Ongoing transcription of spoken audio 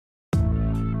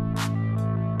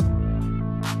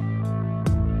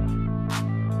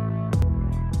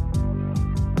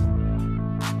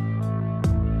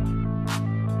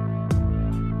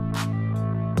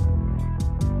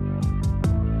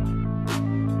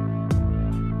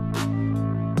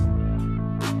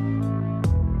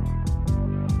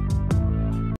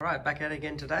Alright, back at it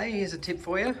again today. Here's a tip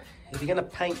for you. If you're going to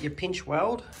paint your pinch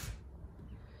weld,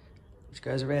 which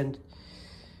goes around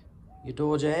your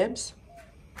door jambs,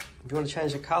 if you want to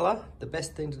change the colour, the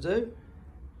best thing to do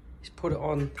is put it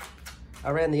on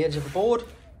around the edge of the board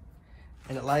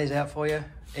and it lays out for you,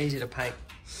 easy to paint.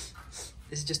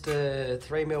 This is just a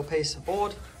 3mm piece of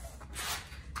board,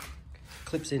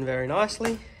 clips in very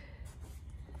nicely,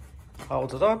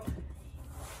 holds it on,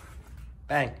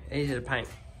 bang, easy to paint.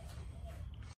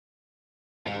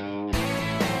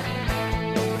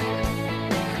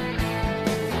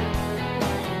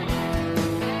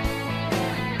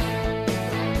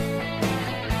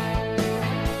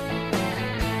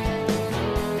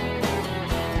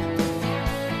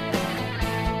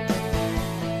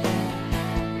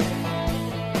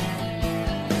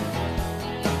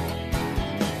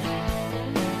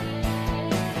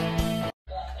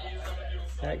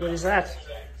 How good is that?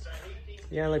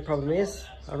 The only problem is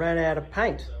I ran out of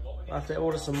paint. I have to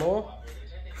order some more.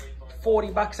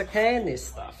 40 bucks a can, this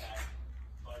stuff.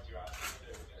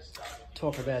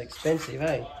 Talk about expensive,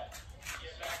 eh?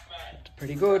 It's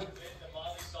pretty good.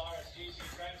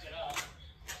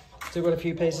 Still got a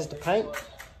few pieces to paint.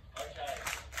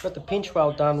 Got the pinch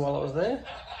weld done while I was there.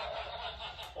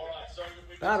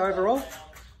 But overall,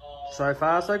 so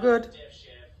far so good.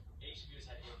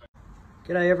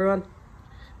 G'day everyone.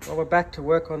 Well, we're back to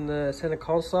work on the center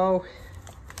console.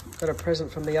 Got a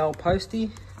present from the old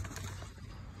postie.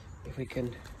 If we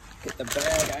can get the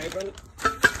bag open.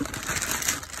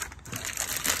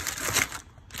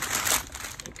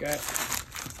 There we go.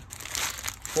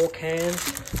 4 cans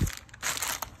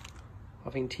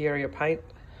of interior paint,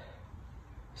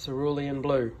 cerulean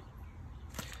blue.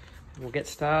 We'll get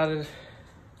started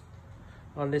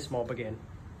on this mob again.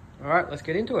 All right, let's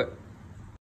get into it.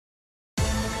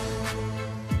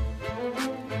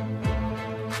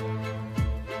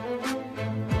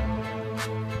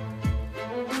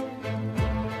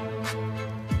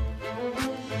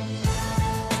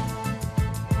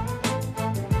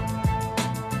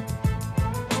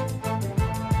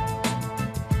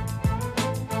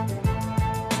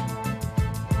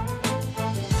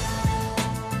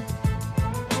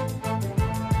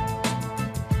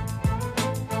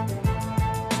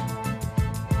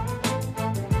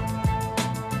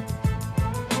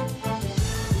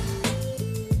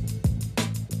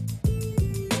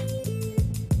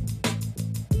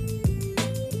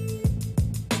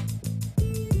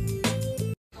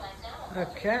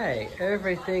 Okay,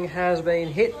 everything has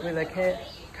been hit with a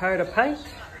coat of paint.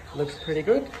 Looks pretty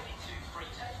good.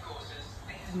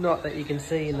 Not that you can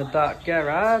see in the dark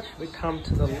garage. We come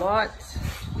to the light.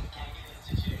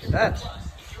 Look at that.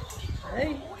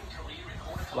 Hey,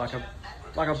 like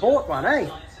a bought one, eh?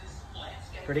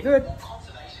 Pretty good.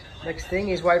 Next thing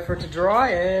is wait for it to dry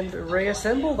and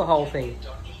reassemble the whole thing.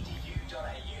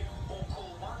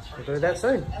 We'll do that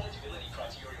soon.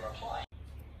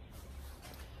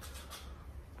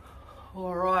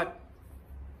 All right,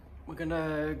 we're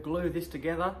gonna glue this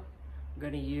together. I'm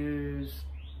gonna use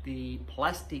the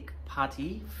plastic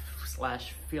putty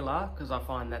slash filler because I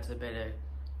find that's a better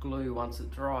glue once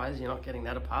it dries. You're not getting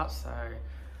that apart. So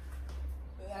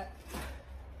that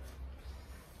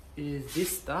is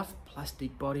this stuff,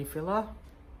 plastic body filler.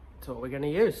 That's what we're gonna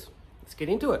use. Let's get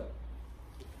into it.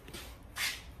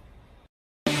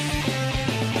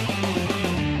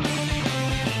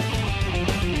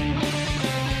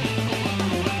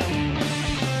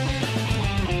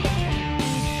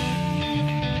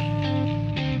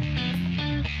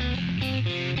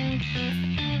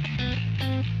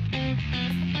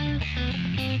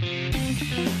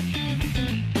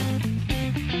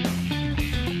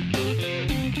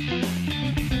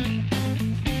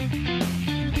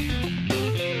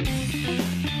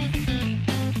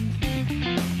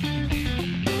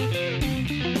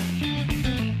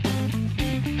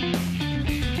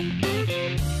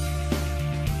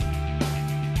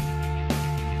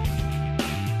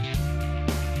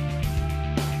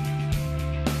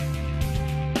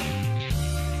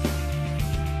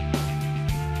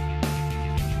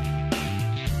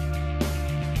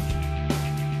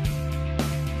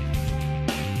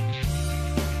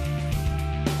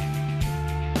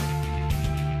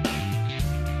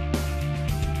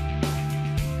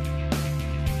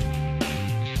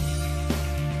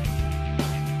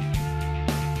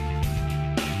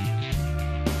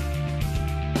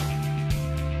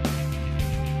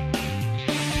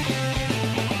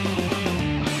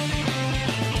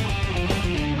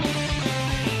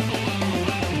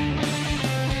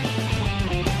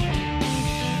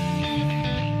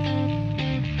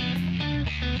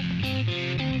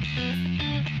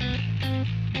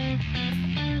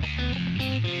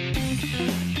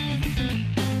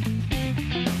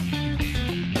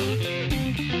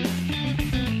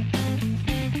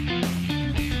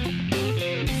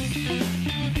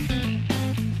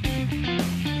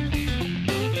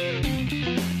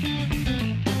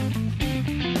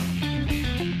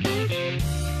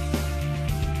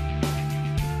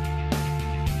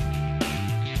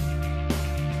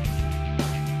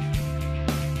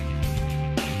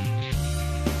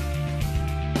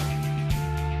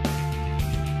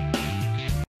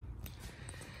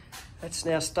 That's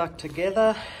now stuck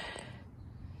together.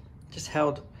 Just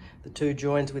held the two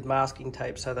joins with masking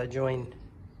tape so they join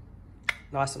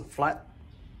nice and flat.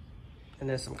 And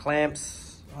there's some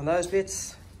clamps on those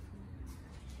bits.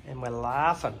 And we're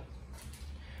laughing.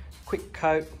 Quick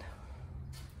coat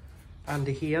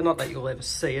under here, not that you'll ever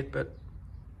see it, but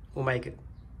we'll make it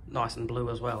nice and blue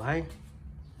as well, hey?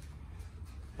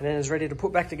 And then it's ready to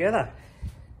put back together.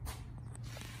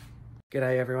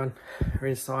 G'day everyone, we're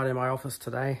inside in my office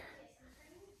today.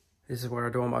 This is where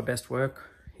I do all my best work,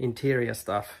 interior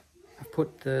stuff. I've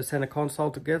put the center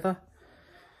console together.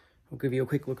 I'll give you a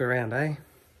quick look around, eh?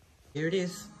 Here it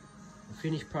is, the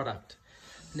finished product.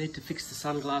 I need to fix the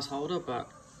sunglass holder, but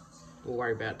we'll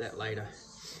worry about that later.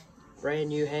 Brand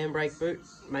new handbrake boot,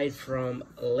 made from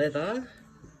leather.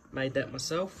 Made that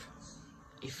myself.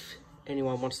 If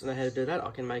anyone wants to know how to do that,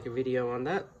 I can make a video on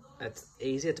that. That's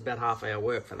easy, it's about half-hour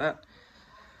work for that.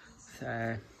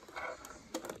 So,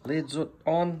 lids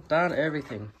on, done,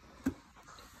 everything.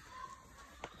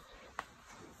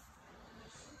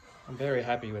 I'm very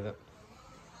happy with it.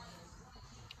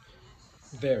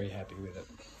 Very happy with it.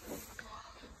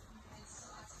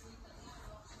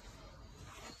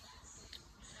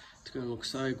 It's going to look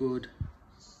so good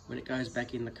when it goes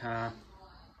back in the car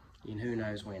in who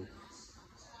knows when.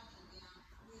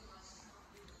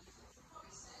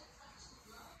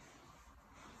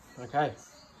 Okay.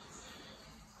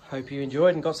 Hope you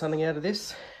enjoyed and got something out of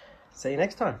this. See you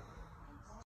next time.